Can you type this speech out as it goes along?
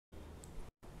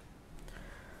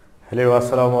Hello,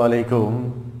 আসসালামু আলাইকুম।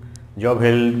 Job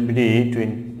হেল্পবিডি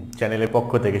চ্যানেলের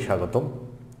পক্ষ থেকে স্বাগতম।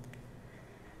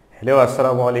 হ্যালো,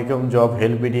 আসসালামু আলাইকুম। জব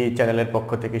হেল্পবিডি চ্যানেলের পক্ষ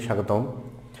থেকে স্বাগতম।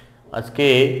 আজকে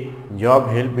জব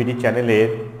হেল্পবিডি চ্যানেলের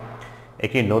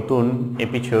একটি নতুন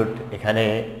এপিসোড এখানে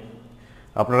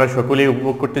আপনারা সকলেই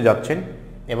উপভোগ করতে যাচ্ছেন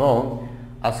এবং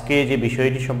আজকে যে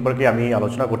বিষয়টি সম্পর্কে আমি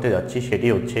আলোচনা করতে যাচ্ছি সেটি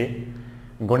হচ্ছে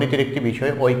গণিতের একটি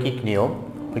বিষয়, ঐকিক নিয়ম।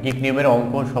 ঐকিক নিয়মের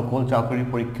অঙ্ক সকল চাকরির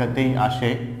পরীক্ষাতেই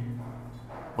আসে,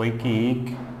 ঐকিক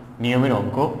নিয়মের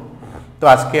অঙ্ক। তো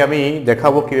আজকে আমি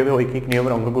দেখাবো কীভাবে ঐকিক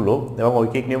নিয়মের অঙ্কগুলো এবং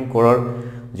ঐকিক নিয়ম করার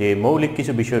যে মৌলিক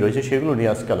কিছু বিষয় রয়েছে সেগুলো নিয়ে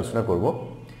আজকে আলোচনা করব।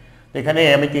 এখানে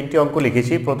আমি 3টি অঙ্ক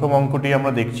লিখেছি। প্রথম অঙ্কটি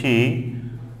আমরা দেখছি,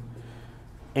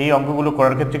 এই অঙ্কগুলো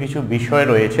করার ক্ষেত্রে কিছু বিষয়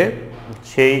রয়েছে,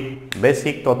 সেই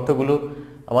বেসিক তথ্যগুলো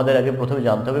আমাদের আগে প্রথমে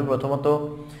জানতে হবে। প্রথমত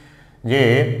যে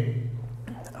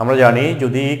আমরা জানি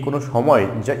যদি কোনো সময়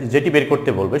যেটি বের করতে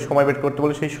বলবে, সময় বের করতে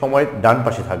বলবে, সেই সময় ডান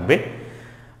পাশে থাকবে।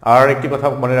 আর একটি কথা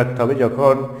মনে রাখতে হবে,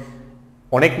 যখন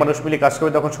অনেক মানুষ মিলে কাজ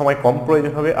করবে তখন সময় কম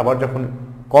প্রয়োজন হবে, আবার যখন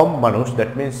কম মানুষ,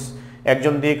 দ্যাট মিন্স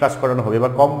একজন দিয়ে কাজ করানো হবে বা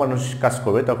কম মানুষ কাজ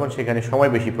করবে তখন সেখানে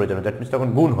সময় বেশি প্রয়োজন হবে, দ্যাট মিন্স তখন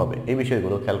গুণ হবে। এই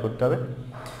বিষয়গুলো খেয়াল করতে হবে।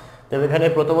 তবে এখানে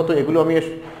প্রথমত এগুলো আমি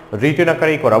রিটেন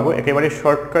আকারেই করাবো, একেবারে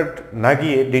শর্টকাট না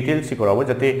গিয়ে ডিটেলসই করাবো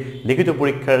যাতে লিখিত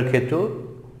পরীক্ষার ক্ষেত্রেও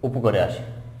উপকারে আসে।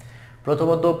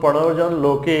 প্রথমত 15 জন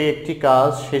লোকে একটি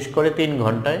কাজ শেষ করে 3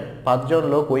 ঘন্টায়, 5 জন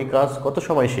লোক ওই কাজ কত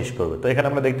সময় শেষ করবে? তো এখানে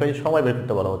আমরা দেখতে পাই সময় বের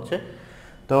করতে বলা হচ্ছে।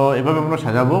 তো এভাবে আমরা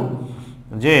সাজাবো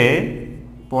যে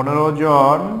 15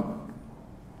 জন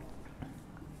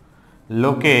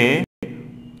লোকে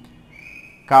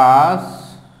কাজ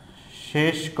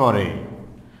শেষ করে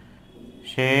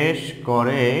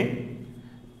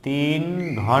 3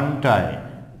 ঘন্টায়।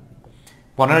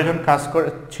 15 জন কাজ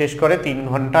শেষ করে 3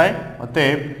 ঘন্টায়।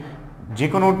 অতএব যে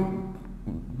কোনো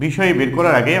বিষয় বের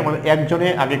করার আগে আমাদের একজনে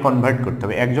আগে কনভার্ট করতে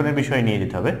হবে, একজনের বিষয় নিয়ে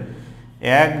যেতে হবে।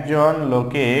 একজন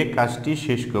লোকে কাজটি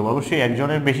শেষ করবে, অবশ্যই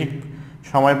একজনের বেশি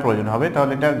সময় প্রয়োজন হবে,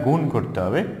 তাহলে এটা গুণ করতে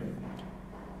হবে।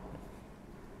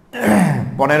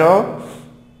 15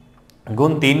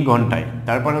 গুণ 3 ঘন্টায়,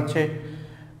 তারপর হচ্ছে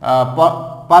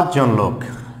 5 জন লোক।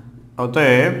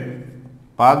 অতএব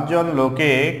 5 জন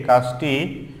লোকে কাজটি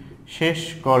শেষ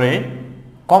করে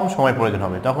কম সময় প্রয়োজন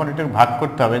হবে, তখন এটা ভাগ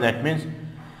করতে হবে। দ্যাট মিন্স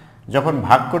যখন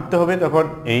ভাগ করতে হবে তখন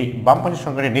এই বাম পাশের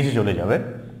সংখ্যাটি নিচে চলে যাবে।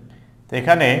 তো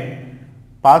এখানে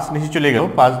 5 নিচে চলে গেল,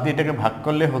 5 দিয়ে এটাকে ভাগ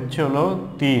করলে হচ্ছে হলো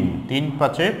 3, 3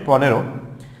 5 15।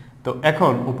 তো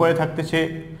এখন উপরে থাকতেছে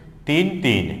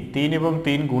 3 এবং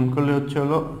 3 গুণ করলে হচ্ছে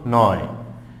হলো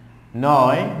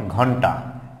 9 ঘন্টা,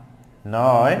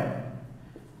 9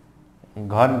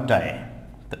 ঘন্টায়।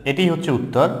 তো এটি হচ্ছে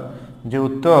উত্তর, যে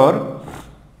উত্তর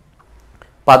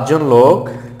 5 জন লোক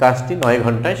কাজটি 9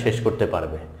 ঘন্টায় শেষ করতে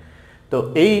পারবে। তো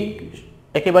এই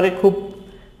একেবারে খুব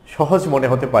সহজ মনে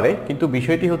হতে পারে, কিন্তু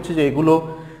বিষয়টি হচ্ছে যে এগুলো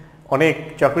অনেক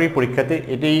চাকরি পরীক্ষাতে,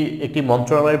 এটি একটি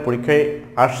মন্ত্রণালয়ের পরীক্ষায়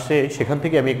আসছে, সেখান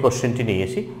থেকে আমি কোশ্চেনটি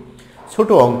নিয়েছি। ছোট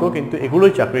অঙ্ক, কিন্তু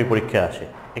এগুলোই চাকরি পরীক্ষায় আসে,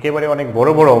 একেবারে অনেক বড়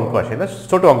বড় অঙ্ক আসে না,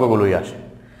 ছোট অঙ্কগুলোই আসে।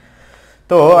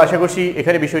 তো আশা করছি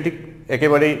এখানে বিষয়টি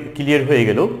একেবারে ক্লিয়ার হয়ে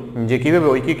গেল যে কীভাবে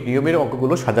ঐকিক নিয়মের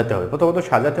অঙ্কগুলো সাজাতে হবে। প্রথমত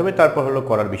সাজাতে হবে, তারপর হলো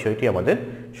করার বিষয়টি আমাদের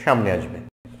সামনে আসবে।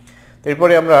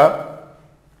 এরপরে আমরা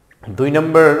 2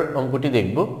 নম্বর অঙ্কটি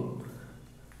দেখব।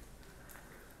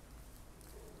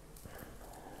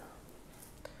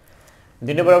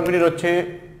 2 নম্বর অঙ্কটি হচ্ছে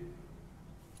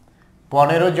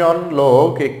 15 জন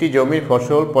লোক একটি জমির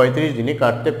ফসল 35 দিনে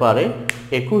কাটতে পারে,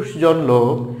 21 জন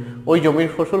লোক ওই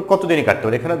জমির ফসল কত দিনে কাটতে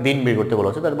পারে? এখানে দিন বের করতে বলা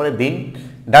হচ্ছে, তার মানে দিন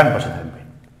ডান পাশে থাকবে।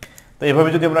 তো এভাবে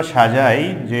যদি আমরা সাজাই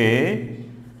যে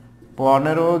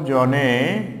 15 জনে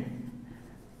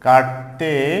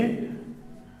কাটতে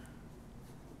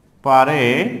পারে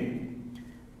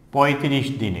 35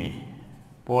 দিনে,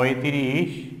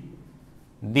 35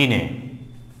 দিনে।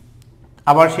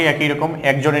 আবার সেই একই রকম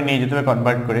একজনে নিয়ে যেতে হবে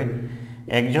কনভার্ট করে,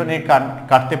 একজনে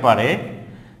কাটতে পারে,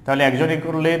 তাহলে একজনে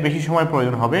করলে বেশি সময়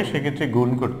প্রয়োজন হবে, সেক্ষেত্রে গুণ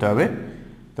করতে হবে।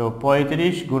 তো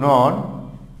 35 গুণন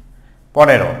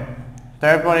 15।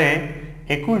 তারপরে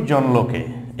 21 জন লোকে,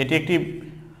 এটি একটি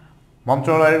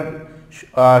মন্ত্রণালয়ের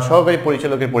সহকারী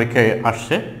পরিচালকের পরীক্ষায়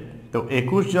আসছে। তো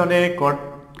 21 জনে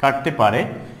কাটতে পারে,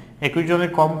 21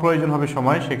 জনের কম প্রয়োজন হবে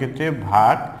সময়, সেক্ষেত্রে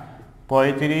ভাগ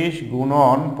 35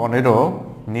 গুণন 15,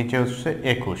 নিচে হচ্ছে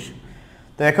 21।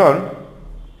 তো এখন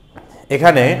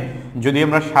এখানে যদি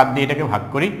আমরা 7 দিয়ে এটাকে ভাগ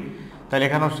করি, তাহলে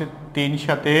এখানে হচ্ছে 3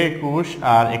 7 21,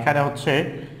 আর এখানে হচ্ছে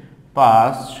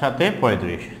 5 7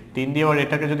 35। 3 দিয়ে আবার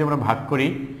এটাকে যদি আমরা ভাগ করি,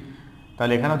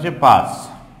 তাহলে এখানে হচ্ছে 5,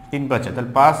 3 5,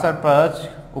 তাহলে 5 আর 5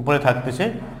 উপরে থাকতেছে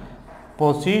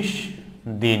 25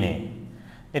 দিনে।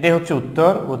 এটাই হচ্ছে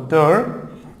উত্তর।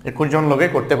 21 জন লোকে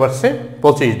করতে পারছে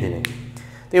 25 দিনে।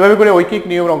 তো এইভাবে করে ঐকিক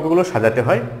নিয়মের অঙ্কগুলো সাজাতে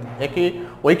হয়। একই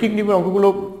ঐকিক নিয়মের অঙ্কগুলো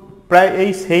প্রায় এই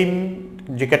সেম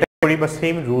যে ক্যাটাগরি বা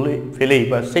সেম রুলে ফেলেই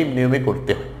বা সেম নিয়মে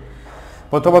করতে হয়।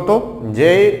 প্রথমত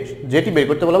যেটি বের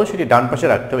করতে বলা হবে সেটি ডান পাশে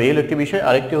রাখতে হবে, এই হলো একটি বিষয়।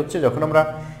 আরেকটি হচ্ছে যখন আমরা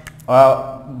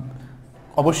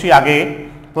অবশ্যই আগে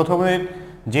প্রথমে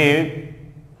যে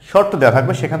শর্ত দেওয়া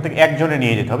থাকবে সেখান থেকে একজনে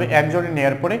নিয়ে যেতে হবে। একজনে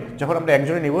নেওয়ার পরে যখন আমরা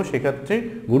একজনে নেব সেক্ষেত্রে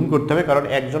গুণ করতে হবে, কারণ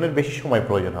একজনের বেশি সময়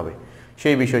প্রয়োজন হবে,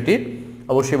 সেই বিষয়টি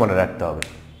অবশ্যই মনে রাখতে হবে।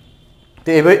 তো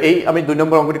এভাবে আমি 2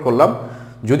 নম্বর অঙ্কটি করলাম।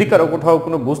 যদি কারো কোথাও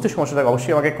কোনো বুঝতে সমস্যা থাকে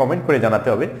অবশ্যই আমাকে কমেন্ট করে জানাতে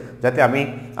হবে, যাতে আমি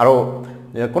আরও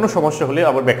কোনো সমস্যা হলে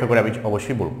আবার ব্যাখ্যা করে আমি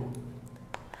অবশ্যই বলব।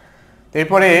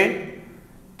 এরপরে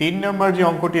 3 নম্বর যে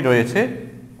অঙ্কটি রয়েছে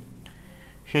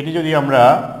সেটি যদি আমরা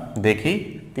দেখি,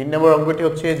 3 নম্বর অঙ্কটি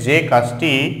হচ্ছে যে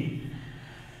কাজটি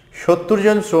 70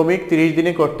 জন শ্রমিক 30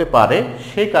 দিনে করতে পারে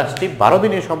সেই কাজটি 12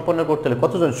 দিনে সম্পন্ন করতে হলে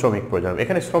কতজন শ্রমিক প্রয়োজন হবে।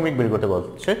 এখানে শ্রমিক বের করতে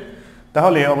বলছে,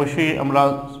 তাহলে অবশ্যই আমরা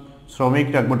শ্রমিক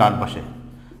রাখবো ডান পাশে।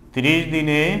 30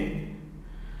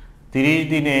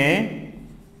 দিনে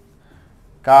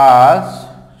কাজ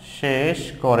শেষ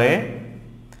করে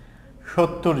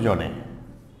 70 জনে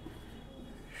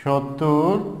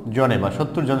বা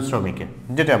 70 জন শ্রমিকে,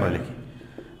 যেটা আমরা লিখি।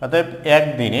 অর্থাৎ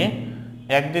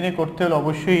একদিনে করতে হলে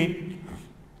অবশ্যই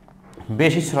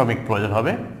বেশি শ্রমিক প্রয়োজন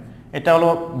হবে, এটা হলো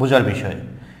বোঝার বিষয়।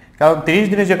 কারণ 30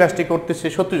 দিনে যে কাজটি করতেছে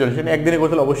 70 জন, সেখানে একদিনে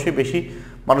করতে হলে অবশ্যই বেশি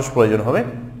মানুষ প্রয়োজন হবে।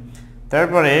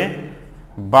 তারপরে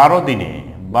 12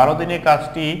 দিনে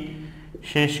কাজটি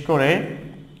শেষ করে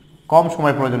কম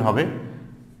সময় প্রয়োজন হবে।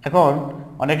 এখন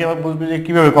অনেকে আবার বুঝবে যে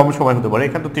কীভাবে কম সময় হতে পারে,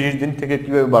 এখানে তো 30 দিন থেকে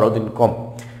কীভাবে 12 দিন কম।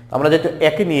 আমরা যেহেতু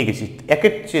একে নিয়ে গেছি,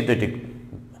 একের চেয়ে তো এটি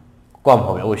কম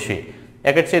হবে অবশ্যই,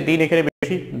 একের চেয়ে দিন এখানে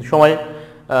বেশি সময়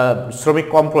শ্রমিক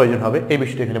কম প্রয়োজন হবে, এই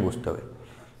বিষয়টা এখানে বুঝতে হবে।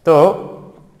 তো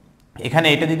এখানে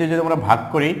এটা যদি আমরা ভাগ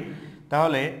করি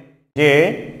তাহলে যে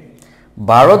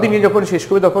 12 দিনে যখন শেষ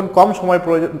করবে তখন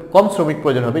কম শ্রমিক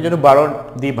প্রয়োজন হবে, এই জন্য 12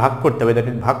 দিয়ে ভাগ করতে হবে।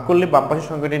 দেখেন ভাগ করলে বাম পাশের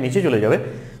সংখ্যাটি নিচে চলে যাবে।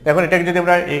 এখন এটাকে যদি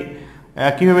আমরা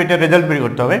কীভাবে এটা রেজাল্ট বের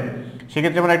করতে হবে,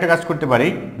 সেক্ষেত্রে আমরা একটা কাজ করতে পারি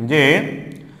যে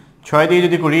 6 দিয়ে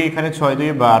যদি করি, এখানে 6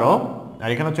 2 12, আর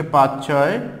এখানে হচ্ছে 5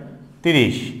 6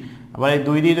 30, আবার এই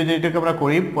 2 দিয়ে যদি এটাকে আমরা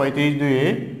করি 35 2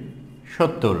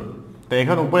 70। তো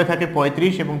এখন উপরে থাকে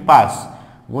 35 এবং 5,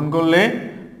 গুণ করলে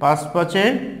 5 5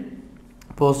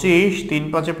 25, 3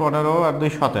 5 15 আর 2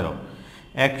 17,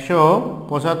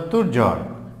 175 জন।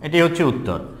 এটাই হচ্ছে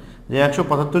উত্তর, যে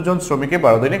 175 জন শ্রমিকে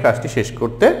 12 দিনে কাজটি শেষ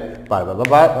করতে পারবে,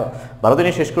 বা 12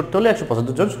 দিনে শেষ করতে হলে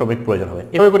 175 জন শ্রমিক প্রয়োজন হবে।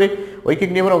 এভাবে করে ঐকিক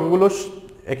নিয়মের অঙ্কগুলো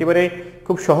একেবারে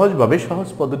খুব সহজ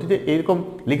পদ্ধতিতে এইরকম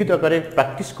লিখিত আকারে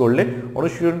প্র্যাকটিস করলে,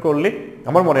 অনুশীলন করলে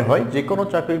আমার মনে হয় যে কোনো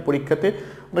চাকরির পরীক্ষাতে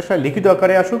লিখিত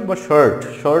আকারে আসুক বা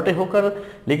শর্টে হোক আর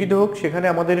লিখিত হোক, সেখানে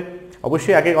আমাদের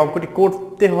অবশ্যই আগে অঙ্কটি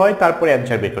করতে হয়, তারপরে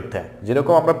অ্যান্সার বের করতে হয়।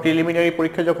 যেরকম আমরা প্রিলিমিনারি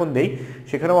পরীক্ষা যখন দেই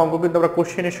সেখানেও অঙ্ক কিন্তু আমরা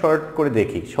কোশ্চেনে শর্ট করে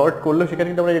দেখি, শর্ট করলেও সেখানে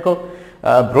কিন্তু আমরা এরকম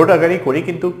ব্রড আকারেই করি,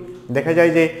 কিন্তু দেখা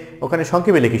যায় যে ওখানে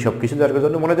সংক্ষেপে লিখি সব কিছু, যার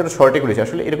জন্য মনে হয় যেন শর্টে করেছি,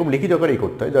 আসলে এরকম লিখিত আকারেই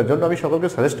করতে হয়। যার জন্য আমি সকলকে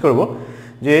সাজেস্ট করব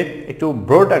যে একটু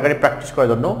ব্রড আকারে প্র্যাকটিস করার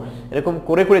জন্য, এরকম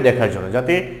করে দেখার জন্য,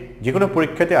 যাতে যে কোনো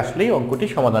পরীক্ষাতে আসলেই অঙ্কটি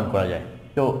সমাধান করা যায়।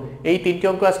 তো এই 3টি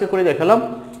অঙ্ক আজকে করে দেখালাম,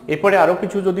 এরপরে আরও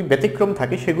কিছু যদি ব্যতিক্রম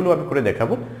থাকে সেগুলো আমি করে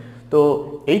দেখাবো। তো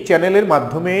এই চ্যানেলের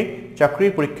মাধ্যমে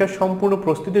চাকরির পরীক্ষার সম্পূর্ণ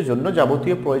প্রস্তুতির জন্য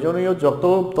যাবতীয় প্রয়োজনীয় যত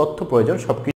তথ্য প্রয়োজন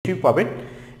সব কিছুই পাবেন,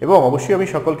 এবং অবশ্যই আমি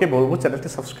সকলকে বলবো চ্যানেলটি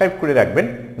সাবস্ক্রাইব করে রাখবেন,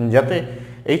 যাতে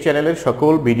এই চ্যানেলের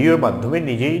সকল ভিডিওর মাধ্যমে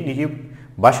নিজে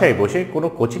বাসায় বসে কোনো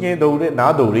কোচিংয়ে না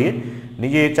দৌড়িয়ে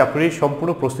নিজে চাকরির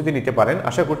সম্পূর্ণ প্রস্তুতি নিতে পারেন।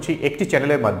 আশা করছি একটি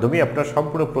চ্যানেলের মাধ্যমে আপনার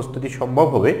সম্পূর্ণ প্রস্তুতি সম্ভব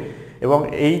হবে এবং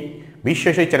এই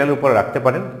বিশ্বাস এই চ্যানেলের উপর রাখতে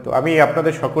পারেন। তো আমি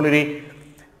আপনাদের সকলেরই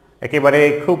একেবারে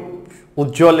খুব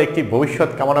উজ্জ্বল একটি ভবিষ্যৎ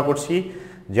কামনা করছি,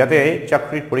 যাতে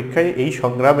চাকরির পরীক্ষায় এই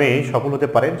সংগ্রামে সফল হতে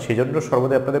পারেন, সেজন্য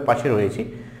সর্বদা আপনাদের পাশে রয়েছি।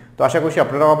 তো আশা করছি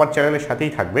আপনারাও আমার চ্যানেলের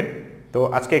সাথেই থাকবেন। তো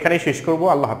আজকে এখানেই শেষ করব।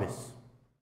 আল্লাহ হাফেজ।